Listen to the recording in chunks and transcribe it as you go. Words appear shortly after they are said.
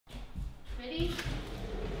Ready?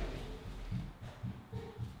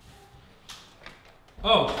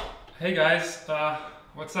 Oh, hey guys,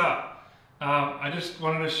 what's up? I just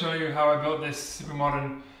wanted to show you how I built this super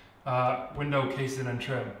modern window casing and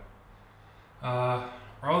trim.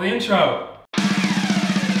 Roll the intro!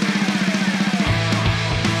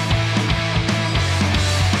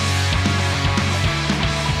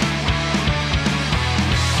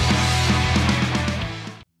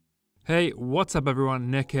 Hey, what's up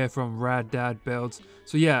everyone, Nick here from Rad Dad Builds.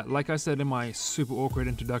 So yeah, like I said in my super awkward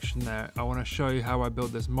introduction there, I want to show you how I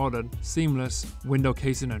built this modern, seamless window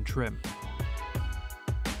casing and trim.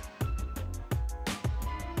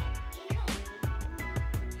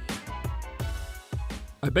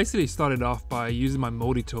 I basically started off by using my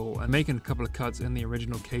moldy tool and making a couple of cuts in the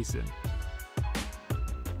original casing.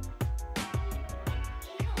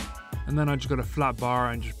 And then I just got a flat bar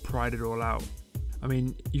and just pried it all out. I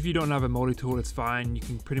mean, if you don't have a moldy tool, it's fine. You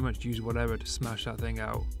can pretty much use whatever to smash that thing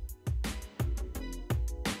out.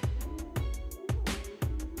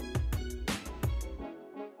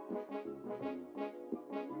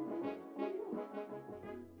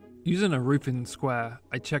 Using a roofing square,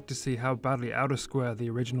 I checked to see how badly out of square the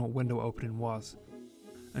original window opening was.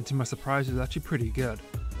 And to my surprise, it was actually pretty good.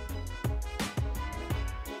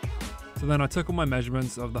 So then I took all my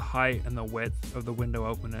measurements of the height and the width of the window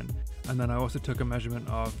opening, and then I also took a measurement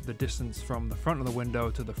of the distance from the front of the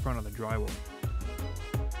window to the front of the drywall.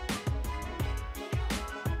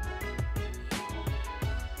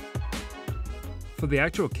 For the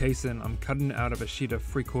actual casing, I'm cutting it out of a sheet of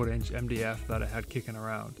 3/4 inch MDF that I had kicking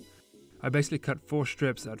around. I basically cut 4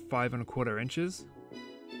 strips at 5 1/4 inches.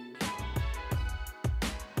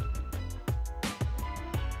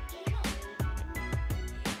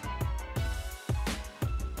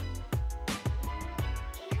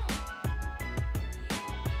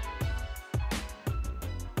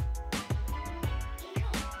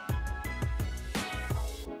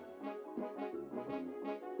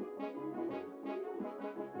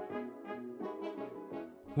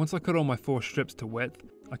 Once I cut all my 4 strips to width,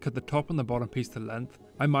 I cut the top and the bottom piece to length.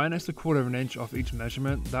 I minus 1/4 inch off each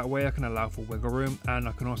measurement, that way I can allow for wiggle room and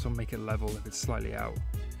I can also make it level if it's slightly out.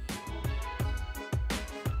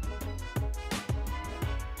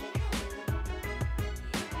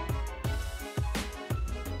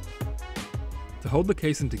 To hold the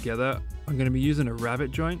casing together, I'm going to be using a rabbet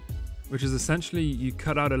joint, which is essentially you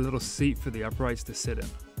cut out a little seat for the uprights to sit in.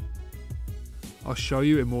 I'll show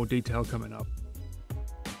you in more detail coming up.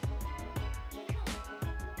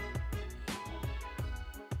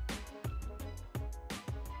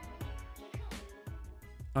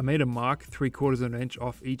 I made a mark 3/4 inch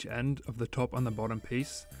off each end of the top and the bottom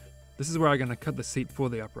piece. This is where I'm going to cut the seat for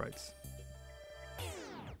the uprights.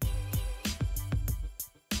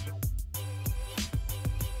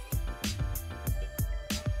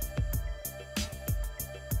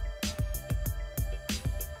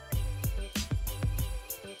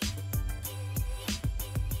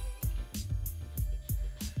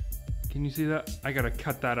 Can you see that? I gotta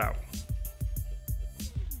cut that out.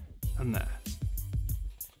 And there.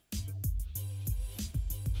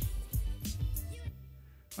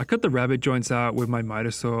 I cut the rabbet joints out with my miter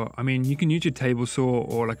saw. I mean, you can use your table saw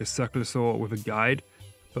or like a circular saw with a guide,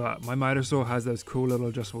 but my miter saw has those cool little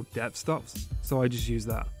adjustable depth stops, so I just use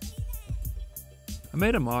that. I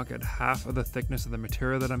made a mark at half of the thickness of the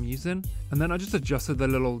material that I'm using, and then I just adjusted the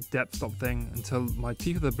little depth stop thing until my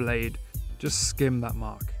teeth of the blade just skim that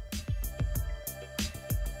mark.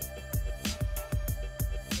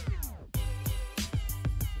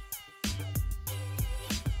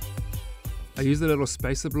 I used a little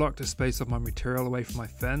spacer block to space off my material away from my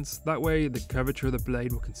fence, that way the curvature of the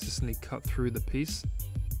blade will consistently cut through the piece.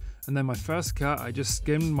 And then my first cut, I just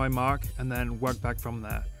skimmed my mark and then worked back from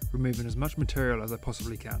there, removing as much material as I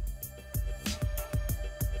possibly can.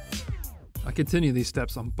 I continue these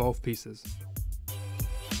steps on both pieces.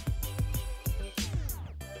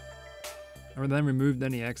 I then removed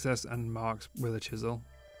any excess and marks with a chisel.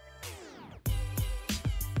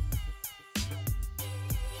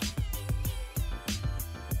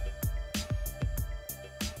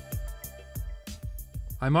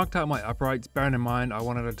 I marked out my uprights, bearing in mind I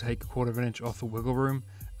wanted to take 1/4 inch off the wiggle room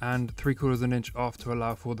and 3/4 inch off to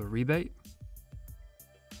allow for the rebate.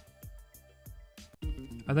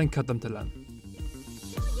 I then cut them to length.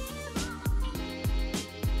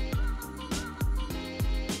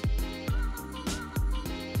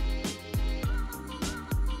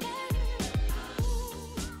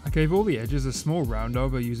 I gave all the edges a small round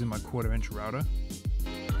over using my 1/4 inch router.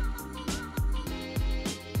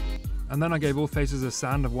 And then I gave all faces a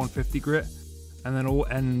sand of 150 grit, and then all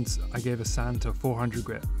ends I gave a sand to 400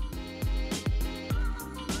 grit.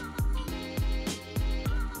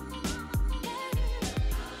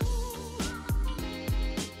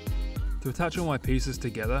 To attach all my pieces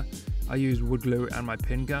together, I use wood glue and my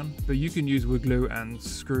pin gun, but you can use wood glue and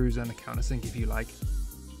screws and a countersink if you like.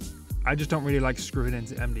 I just don't really like screwing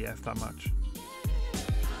into MDF that much.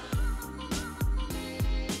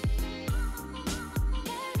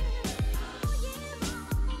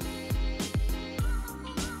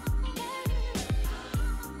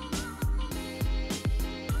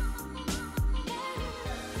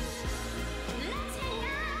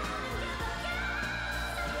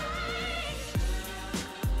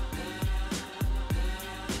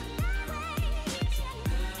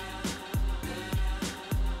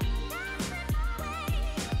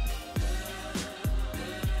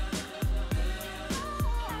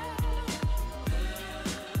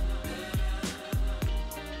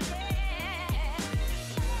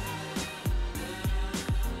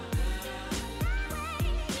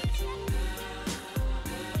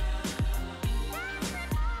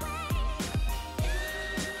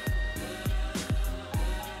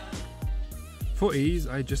 For ease,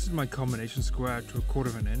 I adjusted my combination square to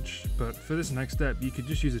 1/4 inch, but for this next step you could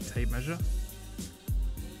just use a tape measure.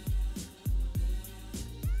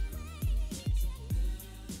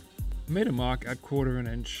 I made a mark at 1/4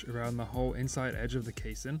 inch around the whole inside edge of the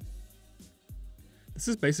casing. This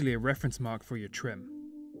is basically a reference mark for your trim.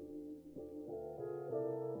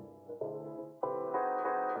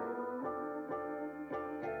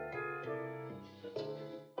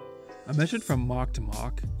 I measured from mark to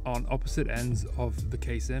mark on opposite ends of the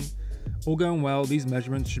casing. All going well, these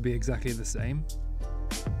measurements should be exactly the same.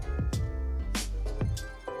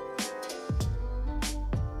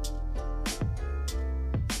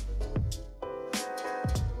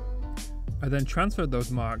 I then transferred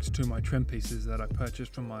those marks to my trim pieces that I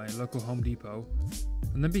purchased from my local Home Depot,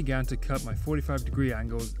 and then began to cut my 45-degree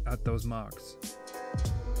angles at those marks.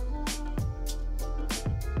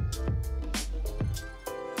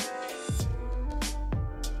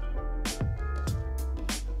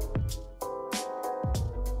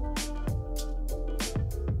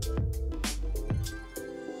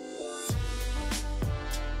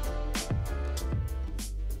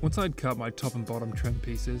 Once I'd cut my top and bottom trim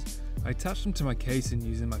pieces, I attached them to my casing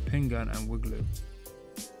using my pin gun and wood glue,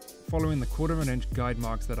 following the 1/4 inch guide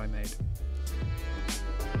marks that I made.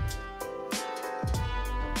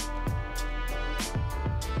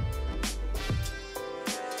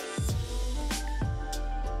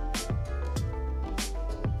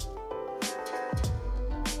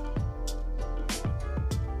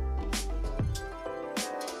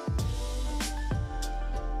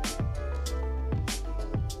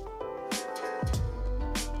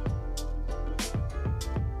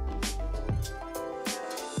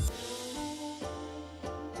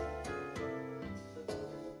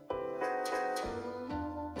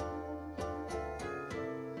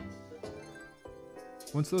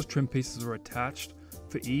 Once those trim pieces were attached,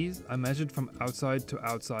 for ease, I measured from outside to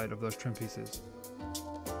outside of those trim pieces.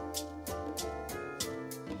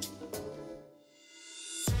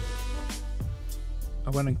 I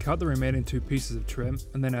went and cut the remaining 2 pieces of trim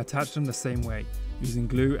and then attached them the same way, using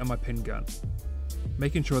glue and my pin gun,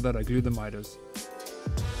 making sure that I glued the miters.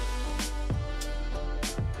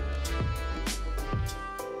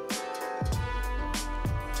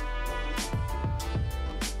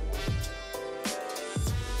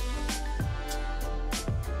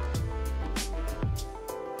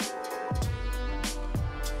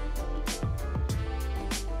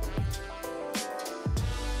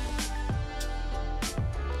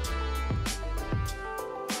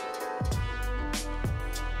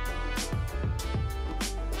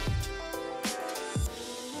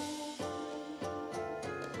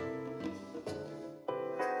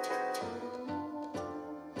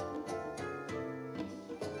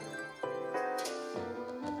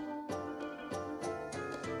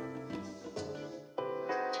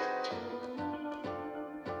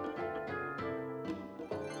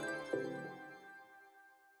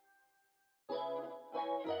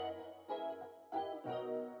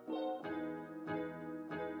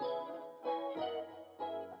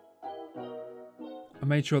 I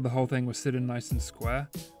made sure the whole thing was sitting nice and square,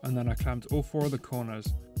 and then I clamped all 4 of the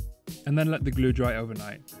corners, and then let the glue dry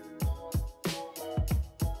overnight.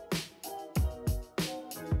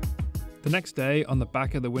 The next day, on the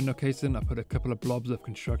back of the window casing, I put a couple of blobs of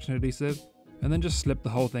construction adhesive, and then just slipped the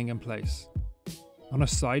whole thing in place. On a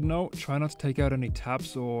side note, try not to take out any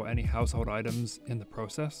taps or any household items in the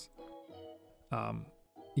process.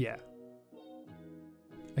 Yeah.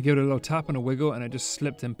 I gave it a little tap and a wiggle, and it just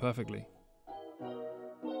slipped in perfectly.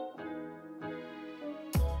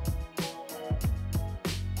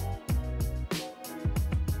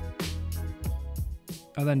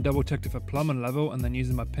 I then double checked it for plumb and level, and then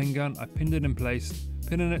using my pin gun, I pinned it in place,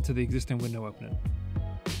 pinning it to the existing window opening.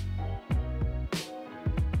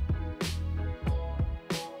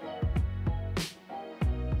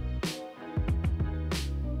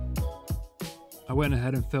 I went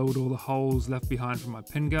ahead and filled all the holes left behind from my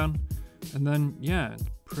pin gun, and then yeah, it's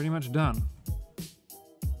pretty much done.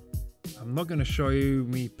 I'm not going to show you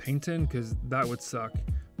me painting because that would suck,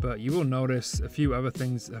 but you will notice a few other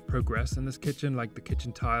things have progressed in this kitchen, like the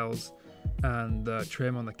kitchen tiles and the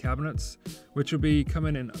trim on the cabinets, which will be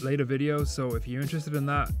coming in later videos. So if you're interested in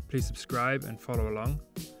that, please subscribe and follow along.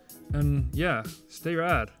 And yeah, stay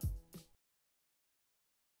rad.